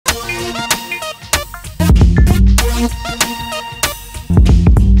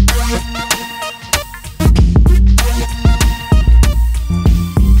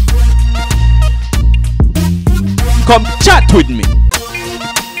Come chat with me.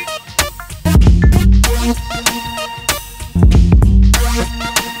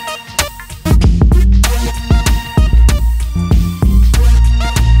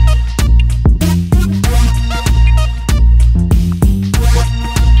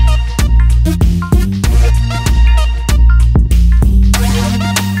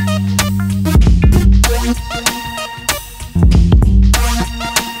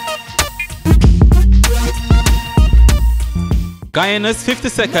 Guyana's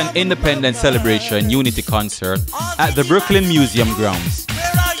 52nd Independence Celebration Unity Concert at the Brooklyn Museum grounds. Where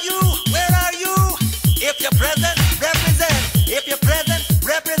are you? Where are you? If you're present, represent. If you're present,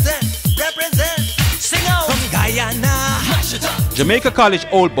 represent. Represent. Sing out. From Guyana. Jamaica College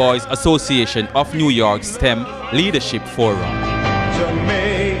Old Boys Association of New York STEM Leadership Forum.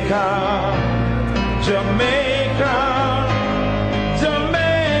 Jamaica, Jamaica,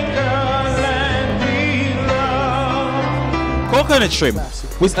 Jamaica, land we love. Coconut shrimp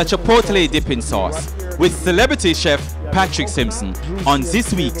with a chipotle dipping sauce with celebrity chef Patrick Simpson on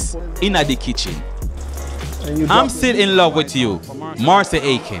this week's Inna the Kitchen. I'm still in love with you, Marcia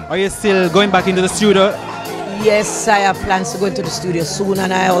Aiken. Are you still going back into the studio? Yes, I have plans to go into the studio soon,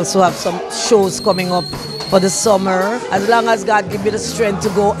 and I also have some shows coming up for the summer. As long as God gives me the strength to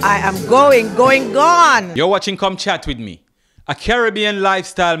go, I am gone. You're watching Come Chat With Me, a Caribbean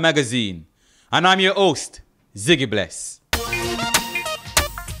lifestyle magazine, and I'm your host, Ziggie Bless.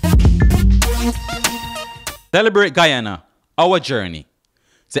 Celebrate Guyana, our journey.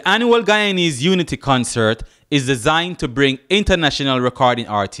 The annual Guyanese Unity Concert is designed to bring international recording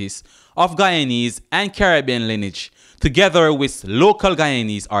artists of Guyanese and Caribbean lineage together with local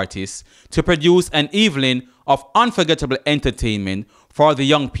Guyanese artists to produce an evening of unforgettable entertainment for the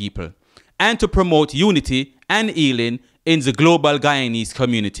young people and to promote unity and healing in the global Guyanese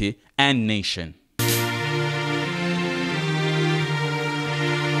community and nation.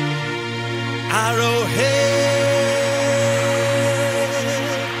 Arrowhead.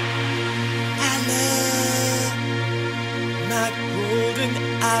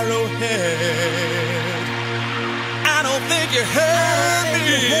 I don't think you heard me.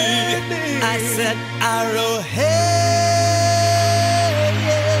 I said Arrowhead.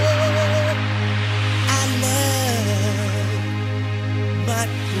 I love my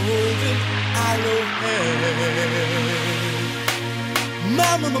golden Arrowhead.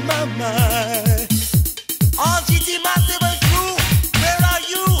 Mama. All GT Massive and crew, where are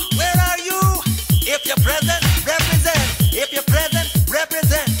you? Where are you? If you're present, represent. If you're present,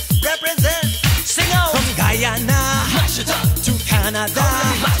 represent. Sing out. From Guyana, mash it up. To Canada,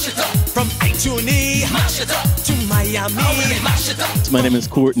 mash it up. From iTunes, mash it up. To Miami, mash it up. My name is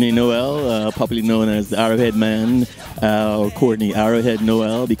Courtney Noel, popularly known as the Arrowhead Man, or Courtney Arrowhead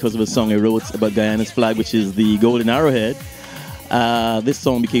Noel, because of a song I wrote about Guyana's flag, which is the Golden Arrowhead. This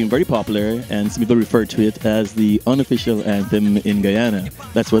song became very popular, and some people refer to it as the unofficial anthem in Guyana.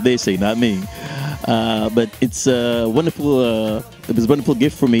 That's what they say, not me. But it's a wonderful, it was a wonderful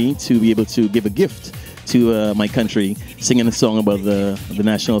gift for me to be able to give a gift to my country, singing a song about the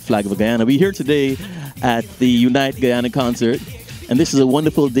national flag of Guyana. We're here today at the Unite Guyana concert, and this is a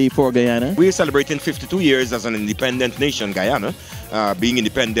wonderful day for Guyana. We're celebrating 52 years as an independent nation, Guyana, being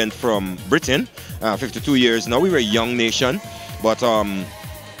independent from Britain. 52 years now. We're a young nation, but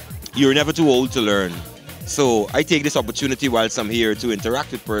you're never too old to learn. So I take this opportunity whilst I'm here to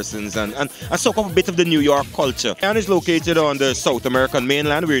interact with persons and soak up a bit of the New York culture. Guyana is located on the South American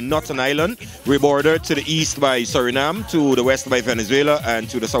mainland. We're not an island. We're bordered to the east by Suriname, to the west by Venezuela, and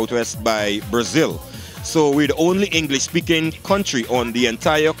to the southwest by Brazil. So we're the only English-speaking country on the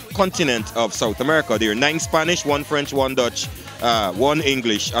entire continent of South America. There are 9 Spanish, 1 French, 1 Dutch, 1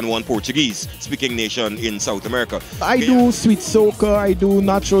 English, and 1 Portuguese-speaking nation in South America. I do sweet soca, I do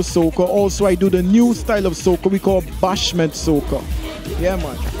natural soca. Also, I do the new style of soca we call bashment soca. Yeah,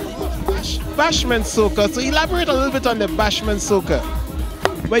 man. Bashment soca. So elaborate a little bit on the bashment soca.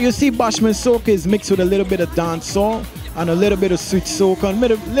 Well, you see, bashment soca is mixed with a little bit of dancehall and a little bit of sweet soca and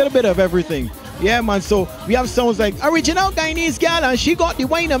a little bit of everything. Yeah, man, so we have songs like Original Guyanese Gal and She Got the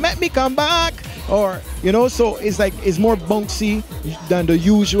Wine and Make Me Come Back. Or, you know, so it's like, it's more bouncy than the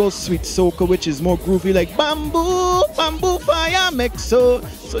usual sweet soca, which is more groovy, like Bamboo, Bamboo Fire Mix. So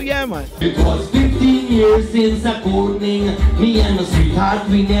yeah, man. It was 15 years since a courting. Me and my sweetheart,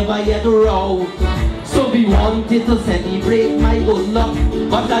 we never yet row. So we wanted to celebrate my good luck,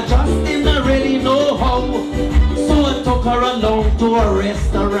 but I just didn't really know how. So I took her along to a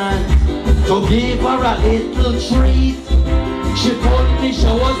restaurant to give her a little treat. She told me she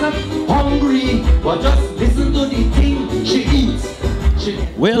wasn't hungry, but just listen to the thing she eats.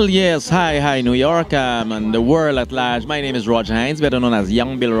 Well, yes. Hi, New York and the world at large. My name is Roger Hines, better known as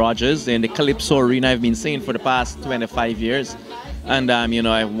Young Bill Rogers. In the Calypso arena, I've been singing for the past 25 years. And, you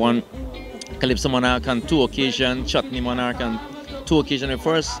know, I've won Calypso Monarch on 2 occasions, Chutney Monarch on 2 occasions. The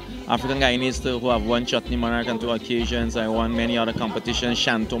first African Guyanese who have won Chutney Monarch on 2 occasions. I won many other competitions,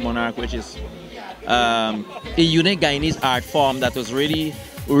 Shanto Monarch, which is a unique Guyanese art form that was really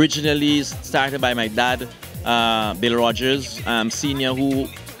originally started by my dad, Bill Rogers, Senior, who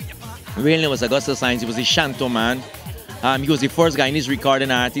really was Augusta Science. He was a Shanto man. He was the first Guyanese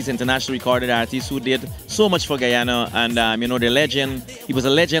recording artist, international recorded artist, who did so much for Guyana. And, you know, the legend, he was a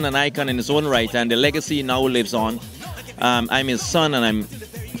legend and icon in his own right, and the legacy now lives on. I'm his son, and I'm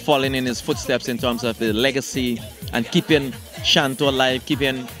following in his footsteps in terms of the legacy and keeping Shanto alive,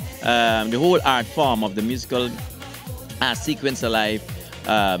 keeping the whole art form of the musical sequence alive.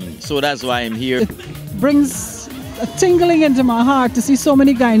 So that's why I'm here. It brings a tingling into my heart to see so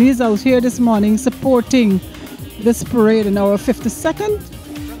many Guyanese out here this morning supporting this parade in our 52nd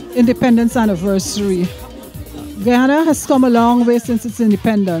independence anniversary. Guyana has come a long way since its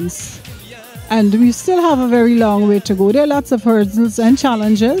independence, and we still have a very long way to go. There are lots of hurdles and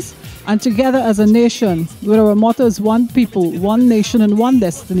challenges, and together as a nation, with our motto is one people, one nation, and one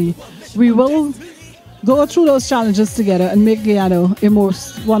destiny, we will go through those challenges together and make Guyana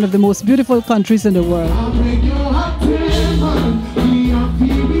one of the most beautiful countries in the world.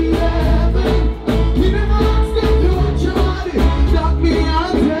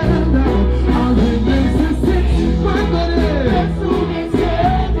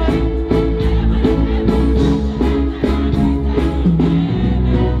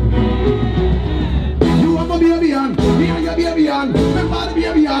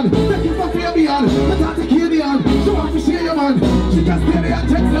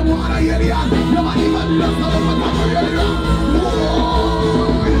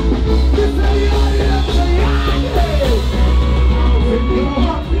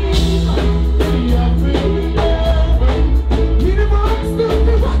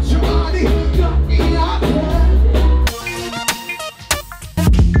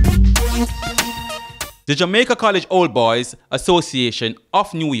 The Jamaica College Old Boys Association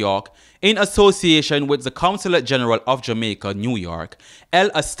of New York, in association with the Consulate General of Jamaica, New York,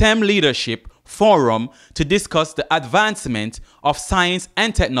 held a STEM leadership forum to discuss the advancement of science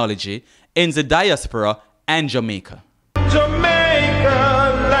and technology in the diaspora and Jamaica.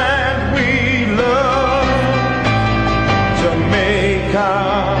 Jamaica, land we love. Jamaica,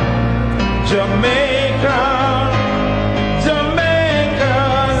 Jamaica, Jamaica,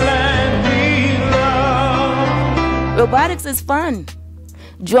 land we love. Robotics is fun.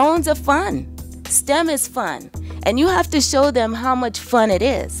 Drones are fun. STEM is fun. And you have to show them how much fun it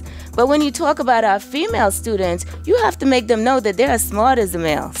is. But when you talk about our female students, you have to make them know that they're as smart as the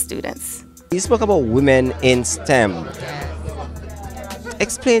male students. You spoke about women in STEM.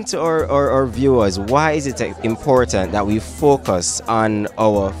 Explain to our viewers, why is it important that we focus on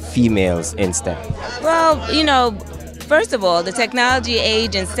our females in STEM? Well, you know, first of all, the technology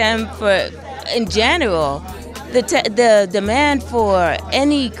age in STEM in general, the demand for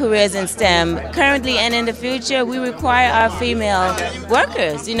any careers in STEM currently and in the future, we require our female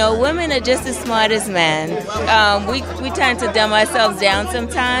workers. You know, women are just as smart as men. We tend to dumb ourselves down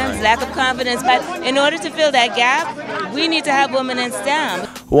sometimes, lack of confidence, but in order to fill that gap, we need to have women in STEM.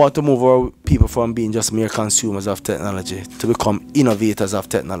 We want to move our people from being just mere consumers of technology to become innovators of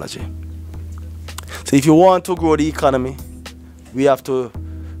technology. So if you want to grow the economy, we have to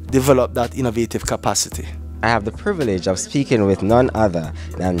develop that innovative capacity. I have the privilege of speaking with none other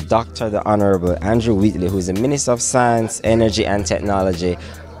than Dr. the Honorable Andrew Wheatley, who is the Minister of Science, Energy and Technology,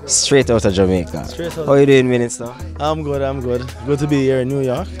 straight out of Jamaica. How are you doing, Minister? I'm good, I'm good. Good to be here in New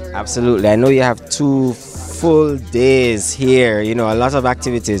York. Absolutely. I know you have 2 full days here, you know, a lot of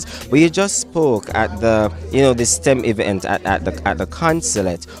activities. But you just spoke at the, you know, the STEM event at the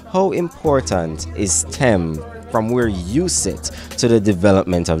consulate. How important is STEM from where you sit to the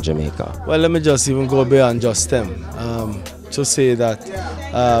development of Jamaica? Well, let me just even go beyond just STEM. To say that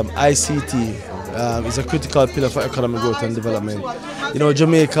ICT is a critical pillar for economic growth and development. You know,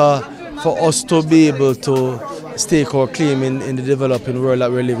 Jamaica, for us to be able to stake our claim in the developing world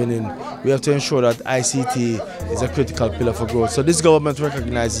that we're living in, we have to ensure that ICT is a critical pillar for growth. So this government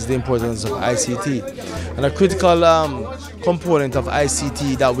recognizes the importance of ICT. And a critical component of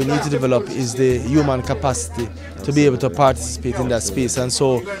ICT that we need to develop is the human capacity to be able to participate in that space. And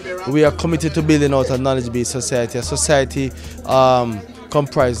so we are committed to building out a knowledge-based society, a society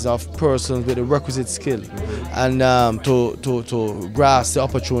comprised of persons with the requisite skill and to grasp the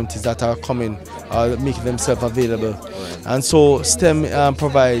opportunities that are coming, making themselves available. And so STEM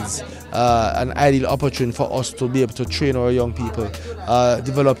provides an ideal opportunity for us to be able to train our young people,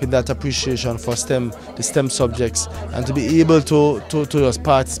 developing that appreciation for the STEM subjects, and to be able to just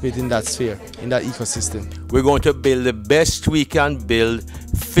participate in that sphere, in that ecosystem. We're going to build the best we can build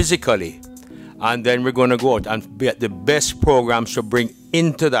physically, and then we're going to go out and get the best programs to bring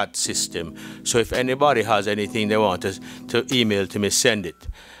into that system. So if anybody has anything they want us to email to me, send it.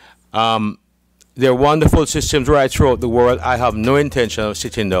 There are wonderful systems right throughout the world. I have no intention of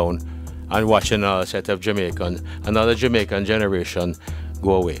sitting down and watching a set of another Jamaican generation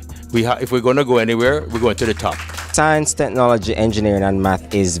go away. If we're going to go anywhere, we're going to the top. Science, technology, engineering, and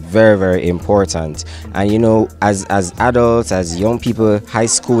math is very, very important. And you know, as adults, as young people, high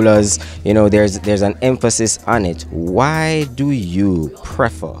schoolers, you know, there's an emphasis on it. Why do you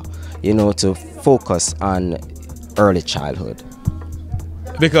prefer, you know, to focus on early childhood?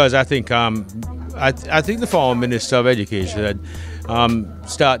 Because I think I think the former Minister of Education said,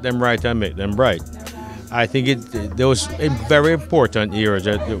 start them right and make them bright. I think those very important years.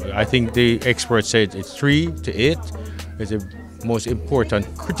 I think the experts said it's 3 to 8 is the most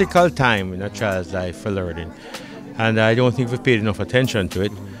important critical time in a child's life for learning, and I don't think we've paid enough attention to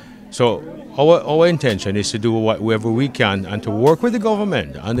it. So our intention is to do whatever we can and to work with the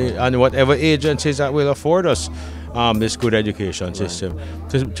government and whatever agencies that will afford us this good education system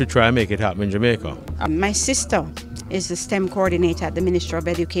to try and make it happen in Jamaica. My sister is the STEM coordinator at the Ministry of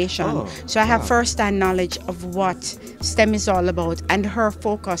Education. So I have first-hand knowledge of what STEM is all about, and her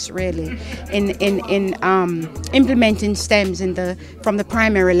focus really in implementing STEMs from the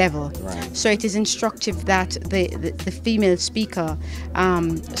primary level. So it is instructive that the female speaker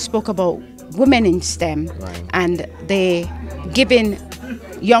spoke about women in STEM, and they giving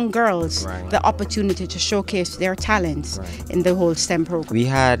young girls the opportunity to showcase their talents in the whole STEM program. We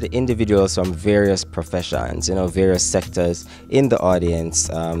had individuals from various professions, you know, various sectors in the audience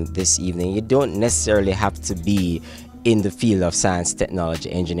this evening. You don't necessarily have to be in the field of science,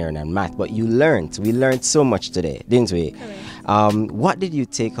 technology, engineering, and math, but we learned so much today, didn't we? What did you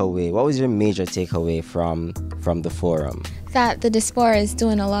take away? What was your major takeaway from the forum? That the diaspora is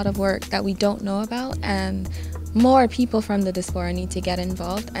doing a lot of work that we don't know about, and more people from the diaspora need to get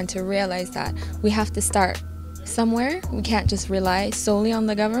involved and to realize that we have to start somewhere. We can't just rely solely on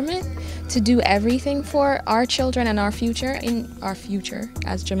the government to do everything for our children and our future,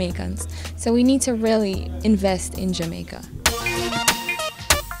 as Jamaicans. So we need to really invest in Jamaica.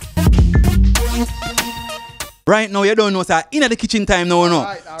 Right now, you don't know, sir. In the kitchen time now, no.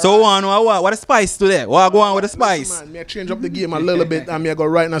 Right. So, what the spice today? What go on with the spice? Listen, man, me change up the game a little bit, and me go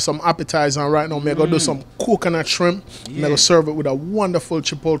right now some appetizer. And right now, me go do some coconut shrimp. Me go serve it with a wonderful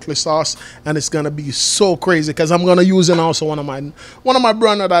chipotle sauce, and it's gonna be so crazy because I'm gonna use it also one of my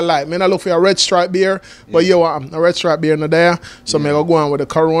brand that I like. Man, I look for a red stripe beer, but a red stripe beer in there. So me go on with the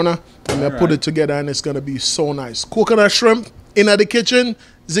Corona, and me put it together, and it's gonna be so nice. Coconut shrimp in the kitchen.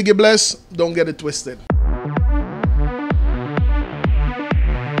 Ziggie Bless. Don't get it twisted.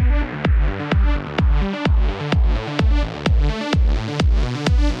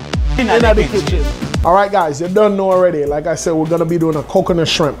 In the kitchen. All right, guys, you don't know already. Like I said, we're gonna be doing a coconut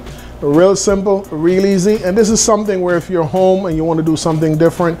shrimp. Real simple, real easy, and this is something where if you're home and you want to do something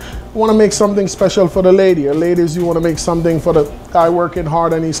different, you want to make something special for the lady, or ladies, you want to make something for the guy working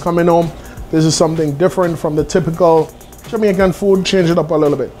hard and he's coming home. This is something different from the typical Jamaican food. Change it up a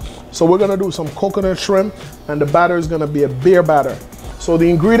little bit. So we're gonna do some coconut shrimp, and the batter is gonna be a beer batter. So the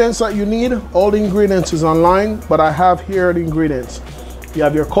ingredients that you need, all the ingredients is online, but I have here the ingredients. You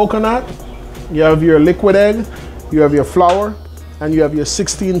have your coconut, you have your liquid egg, you have your flour, and you have your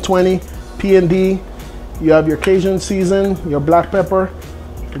 1620 P&D, you have your Cajun season, your black pepper,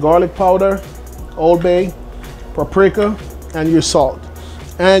 garlic powder, Old Bay, paprika, and your salt.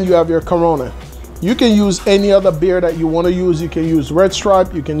 And you have your Corona. You can use any other beer that you want to use. You can use Red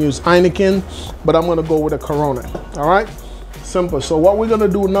Stripe, you can use Heineken, but I'm gonna go with a Corona, all right? Simple. So what we're gonna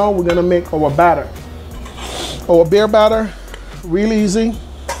do now, we're gonna make our batter. Our beer batter. Real easy.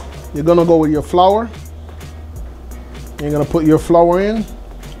 You're gonna go with your flour. You're gonna put your flour in.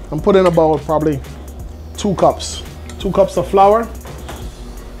 I'm putting about probably 2 cups. 2 cups of flour.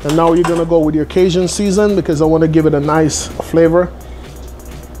 And now you're gonna go with your Cajun season because I want to give it a nice flavor.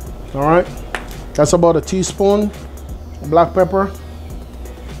 All right. That's about a teaspoon. Black pepper.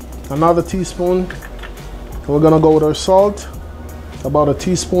 Another teaspoon. And we're gonna go with our salt. About a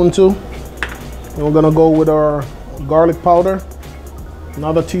teaspoon too. And we're gonna go with our garlic powder,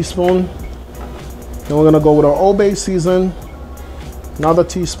 another teaspoon. Then we're gonna go with our Old Bay season, another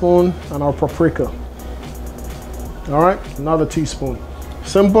teaspoon, and our paprika. All right, another teaspoon.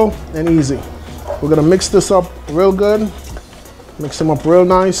 Simple and easy. We're gonna mix this up real good. Mix them up real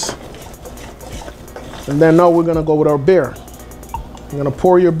nice. And then now we're gonna go with our beer. You're gonna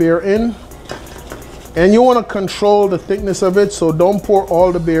pour your beer in. And you wanna control the thickness of it, so don't pour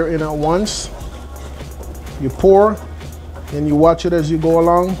all the beer in at once. You pour, and you watch it as you go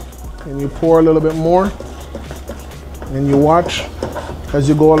along, and you pour a little bit more, and you watch as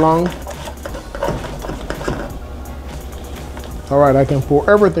you go along. All right, I can pour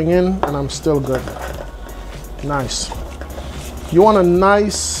everything in, and I'm still good. Nice. You want a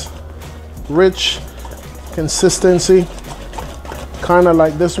nice, rich consistency, kind of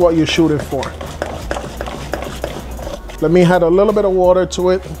like this, what you're shooting for. Let me add a little bit of water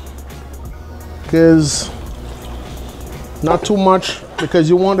to it, because not too much, because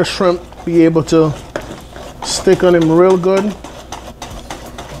you want the shrimp be able to stick on him real good.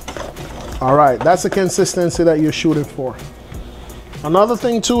 All right, that's the consistency that you're shooting for. Another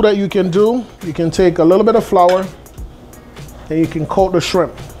thing too that you can do, you can take a little bit of flour and you can coat the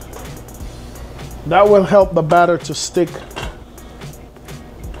shrimp. That will help the batter to stick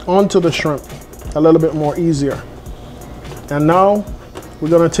onto the shrimp a little bit more easier. And now we're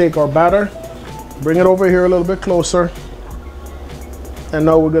gonna take our batter, bring it over here a little bit closer. And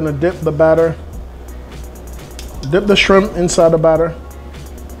now we're gonna dip the batter, dip the shrimp inside the batter.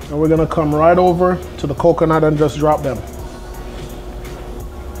 And we're gonna come right over to the coconut and just drop them.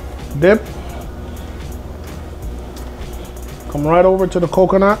 Dip. Come right over to the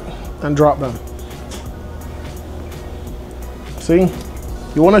coconut and drop them. See?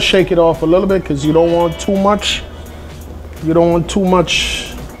 You wanna shake it off a little bit because you don't want too much. You don't want too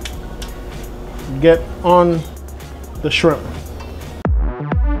much get on the shrimp.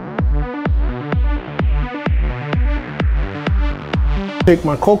 Take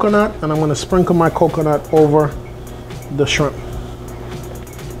my coconut and I'm gonna sprinkle my coconut over the shrimp.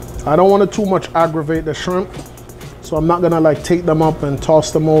 I don't want to too much aggravate the shrimp, so I'm not gonna like take them up and toss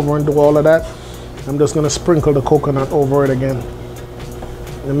them over and do all of that. I'm just gonna sprinkle the coconut over it again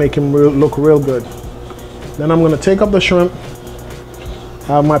and make him look real good. Then I'm gonna take up the shrimp,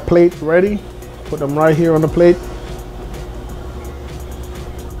 have my plate ready, put them right here on the plate.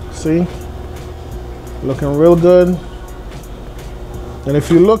 See? Looking real good. And if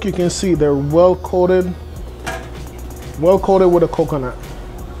you look, you can see they're well coated with a coconut.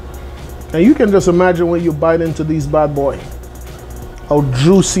 And you can just imagine when you bite into these bad boy, how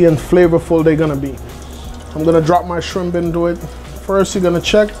juicy and flavorful they're gonna be. I'm gonna drop my shrimp into it. First, you're gonna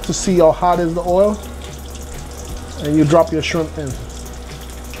check to see how hot is the oil. And you drop your shrimp in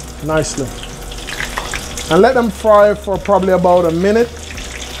nicely. And let them fry for probably about a minute.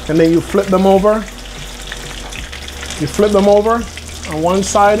 And then you flip them over. You flip them over on one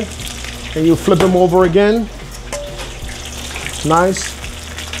side and you flip them over again. Nice.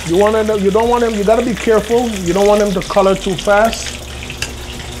 You don't want them, you gotta be careful. You don't want them to color too fast.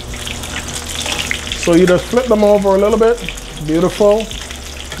 So you just flip them over a little bit. Beautiful,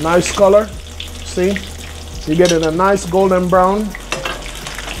 nice color. See, you get it a nice golden brown.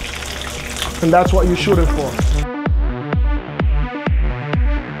 And that's what you're shooting for.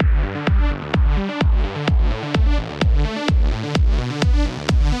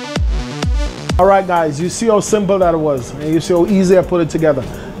 All right, guys, you see how simple that was, and you see how easy I put it together.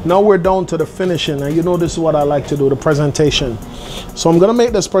 Now we're down to the finishing, and you know this is what I like to do, the presentation. So I'm gonna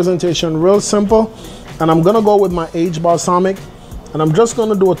make this presentation real simple, and I'm gonna go with my aged balsamic, and I'm just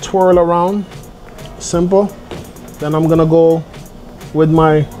gonna do a twirl around, simple. Then I'm gonna go with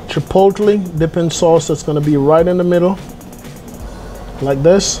my chipotle dipping sauce that's gonna be right in the middle, like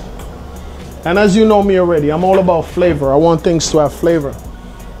this. And as you know me already, I'm all about flavor. I want things to have flavor.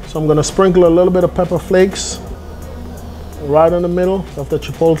 So I'm gonna sprinkle a little bit of pepper flakes right in the middle of the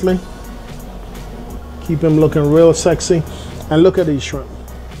chipotle. Keep him looking real sexy. And look at these shrimp.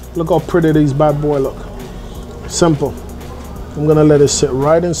 Look how pretty these bad boy look. Simple. I'm gonna let it sit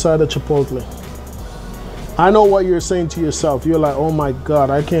right inside the chipotle. I know what you're saying to yourself. You're like, oh my God,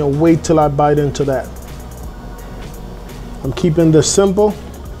 I can't wait till I bite into that. I'm keeping this simple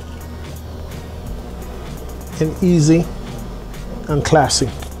and easy and classy.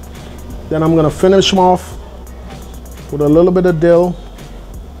 Then I'm gonna finish them off with a little bit of dill.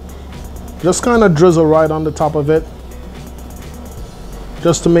 Just kind of drizzle right on the top of it,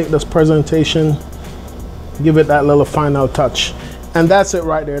 just to make this presentation, give it that little final touch. And that's it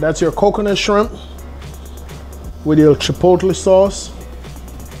right there. That's your coconut shrimp with your chipotle sauce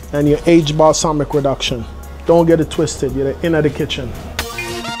and your aged balsamic reduction. Don't get it twisted, you're in the kitchen.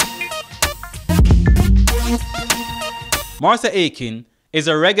 Marcia Aiken is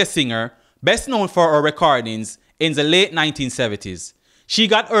a reggae singer best known for her recordings in the late 1970s. She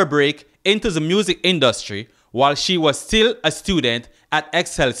got her break into the music industry while she was still a student at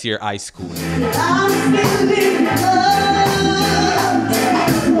Excelsior High School.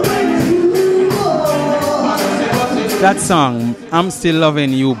 That song, I'm Still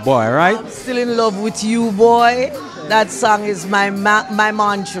Loving You Boy, right? I'm still in love with you, boy. That song is my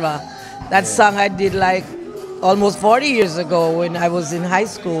mantra. That song I did like almost 40 years ago when I was in high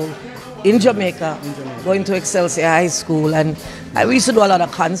school in Jamaica, going to Excelsior High School. And we used to do a lot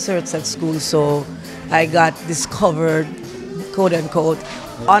of concerts at school, so I got discovered, quote unquote,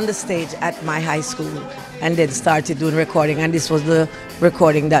 on the stage at my high school and then started doing recording. And this was the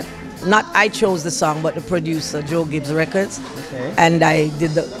recording that not I chose the song, but the producer, Joe Gibbs Records, and I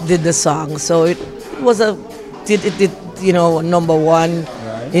did the song. So it was did number one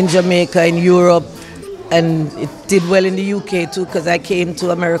in Jamaica, in Europe, and it did well in the UK too, because I came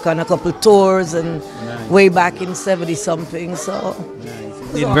to America on a couple tours and way back in 70 something. So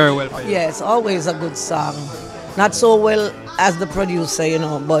did very well for you. Yes, always a good song. Not so well as the producer,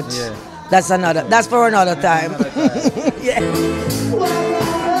 but that's for another time. Yeah.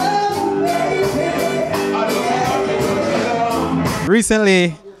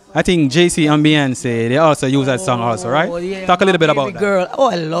 Recently, I think JC and Beyonce, they also use that song also, right? Yeah. Talk a little bit about that. Girl. Oh,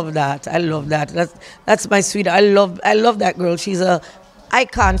 I love that. I love that. That's my sweet. I love that girl. She's a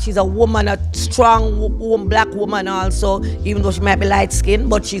icon. She's a woman, a strong black woman also, even though she might be light skinned,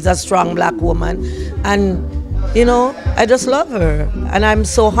 but she's a strong black woman. And I just love her. And I'm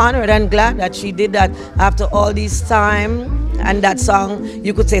so honored and glad that she did that after all this time. And that song,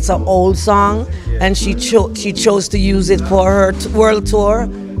 you could say it's an old song, and she chose to use it for her world tour.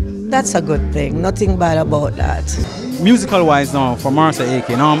 That's a good thing. Nothing bad about that. Musical wise now, for Martha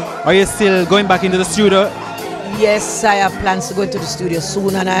Aiken, are you still going back into the studio? Yes, I have plans to go into the studio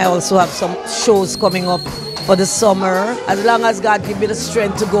soon, and I also have some shows coming up for the summer. As long as God gives me the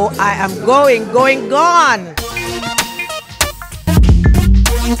strength to go, I am gone.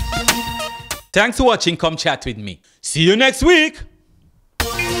 Thanks for watching Come Chat With Me. See you next week.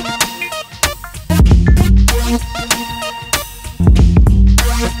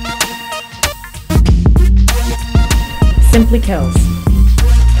 Simply kills.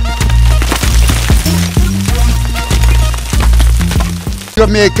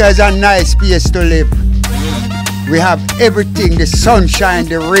 Jamaica is a nice place to live. We have everything, the sunshine,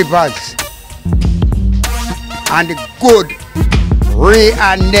 the rivers, and the good Ray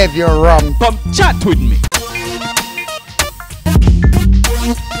and Nephew rum. Come chat with me.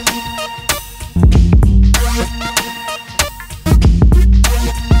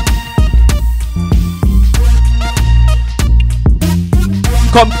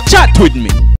 Come chat with me.